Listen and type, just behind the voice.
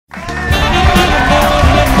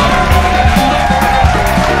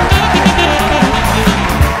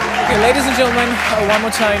one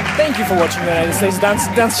more time, thank you for watching the United States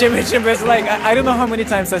Dance Championship. It's like, I don't know how many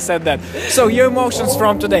times I said that. So your emotions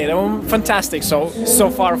from today, they were fantastic so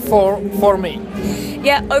far for me.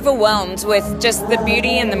 Yeah, overwhelmed with just the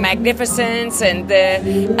beauty and the magnificence and the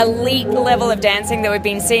elite level of dancing that we've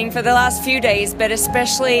been seeing for the last few days, but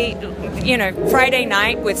especially, you know, Friday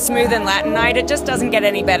night with Smooth and Latin night, it just doesn't get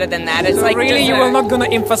any better than that. It's so like really, you will not gonna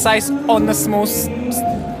emphasize on the smooth.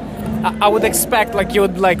 I would expect like you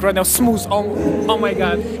would like right now smooth. Oh my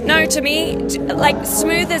god. No, to me, like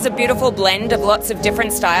smooth is a beautiful blend of lots of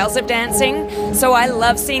different styles of dancing. So I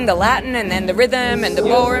love seeing the Latin and then the rhythm and the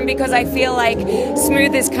ballroom because I feel like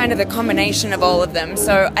smooth is kind of the combination of all of them.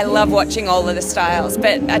 So I love watching all of the styles.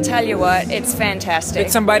 But I tell you what, it's fantastic.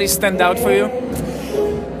 Did somebody stand out for you?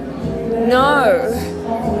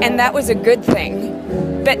 No, and that was a good thing.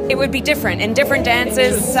 But it would be different. In different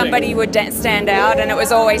dances, somebody would stand out, and it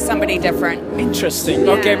was always somebody different. Interesting.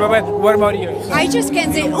 Yeah. Okay, but what about you? I just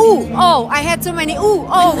can say, ooh, oh, I had so many ooh,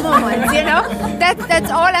 oh moments, you know?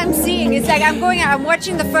 That's all I'm seeing. It's like I'm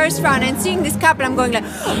watching the first round and seeing this couple, I'm going like,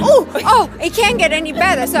 ooh, oh, it can't get any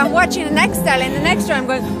better. So I'm watching the next style, and the next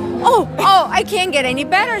round I'm going, oh, I can't get any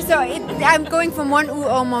better. So I'm going from one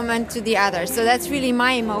ooh-oh moment to the other. So that's really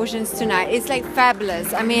my emotions tonight. It's like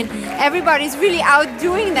fabulous. I mean, everybody's really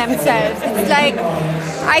outdoing themselves. It's like,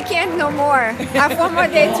 I can't no more. I have one more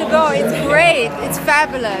day to go. It's great. It's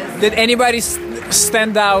fabulous. Did anybody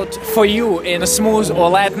stand out for you in a smooth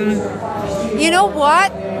or Latin? You know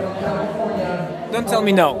what? Don't tell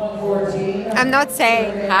me no. I'm not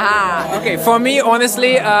saying. Haha. Okay, for me,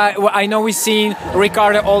 honestly, I know we've seen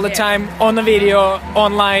Ricardo all the time on the video,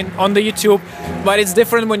 online, on the YouTube, but it's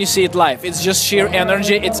different when you see it live. It's just sheer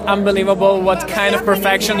energy. It's unbelievable what kind of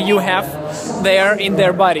perfection you have there in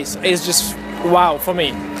their bodies. It's just wow for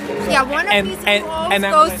me. Yeah, one of these ooh-ohs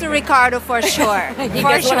goes to Ricardo for sure.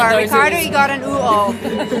 For sure. Ricardo, you got an ooh-oh.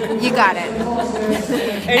 You got it.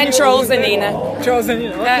 And Trolls and Nina. Trolls and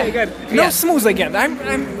Nina. Okay, good. No smooth again.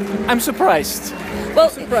 I'm surprised. Well,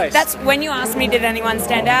 that's when you asked me, did anyone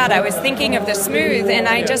stand out? I was thinking of the smooth, and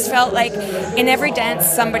I just felt like in every dance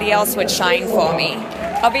somebody else would shine for me.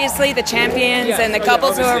 Obviously the champions and the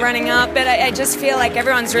couples who are running up, but I just feel like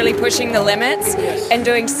everyone's really pushing the limits and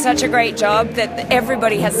doing such a great job that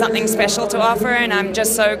everybody has something special to offer, and I'm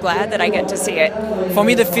just so glad that I get to see it. For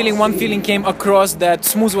me, one feeling came across that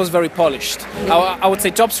smooth was very polished. I would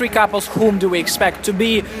say top three couples, whom do we expect to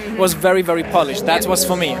be, was very, very polished. That was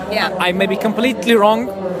for me. Yeah. I may be completely wrong.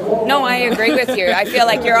 No, I agree with you. I feel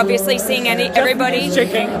like you're obviously seeing everybody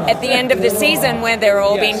at the end of the season where they're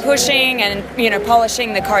all been pushing and, you know,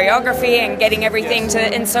 polishing the choreography and getting everything to,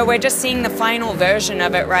 and so we're just seeing the final version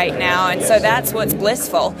of it right now, and so that's what's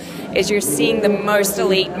blissful, is you're seeing the most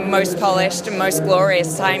elite, most polished, most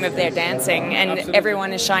glorious time of their dancing, and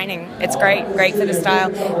everyone is shining. It's great. Great for the style,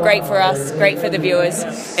 great for us, great for the viewers.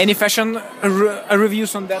 Any fashion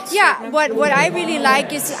reviews on that? Yeah, segment? what I really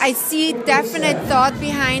like is I see definite thought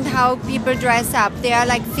behind how people dress up. There are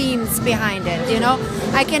like themes behind it, you know.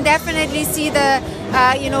 I can definitely see the,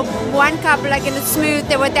 you know, one couple like in the smooth,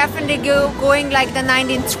 they were definitely going like the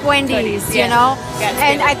 1920s, you know.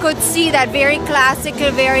 And I could see that very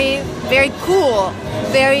classical, very cool,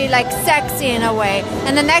 very like sexy in a way.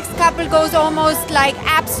 And the next couple goes almost like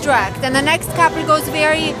abstract, and the next couple goes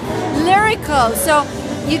very lyrical. So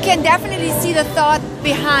you can definitely see the thought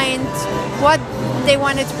behind what they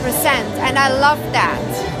wanted to present, and I love that.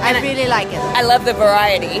 I really like it. I love the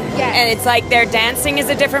variety. Yes. And it's like their dancing is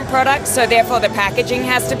a different product, so therefore the packaging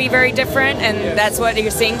has to be very different, and that's what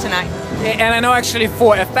you're seeing tonight. And I know actually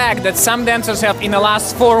for a fact that some dancers have, in the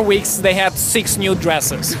last 4 weeks, they had 6 new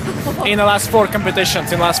dresses. In the last 4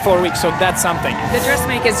 competitions, in the last 4 weeks, so that's something. The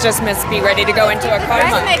dressmakers just must be ready to go into a coma.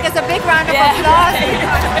 Dressmakers, a big round of applause.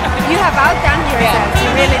 You have outdone yourselves, you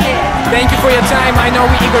really did. Thank you for your time. I know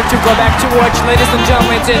we're eager to go back to watch. Ladies and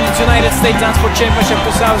gentlemen, it's the United States Dance Sport Championship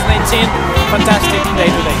 2018. Fantastic day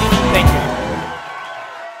today. Thank you.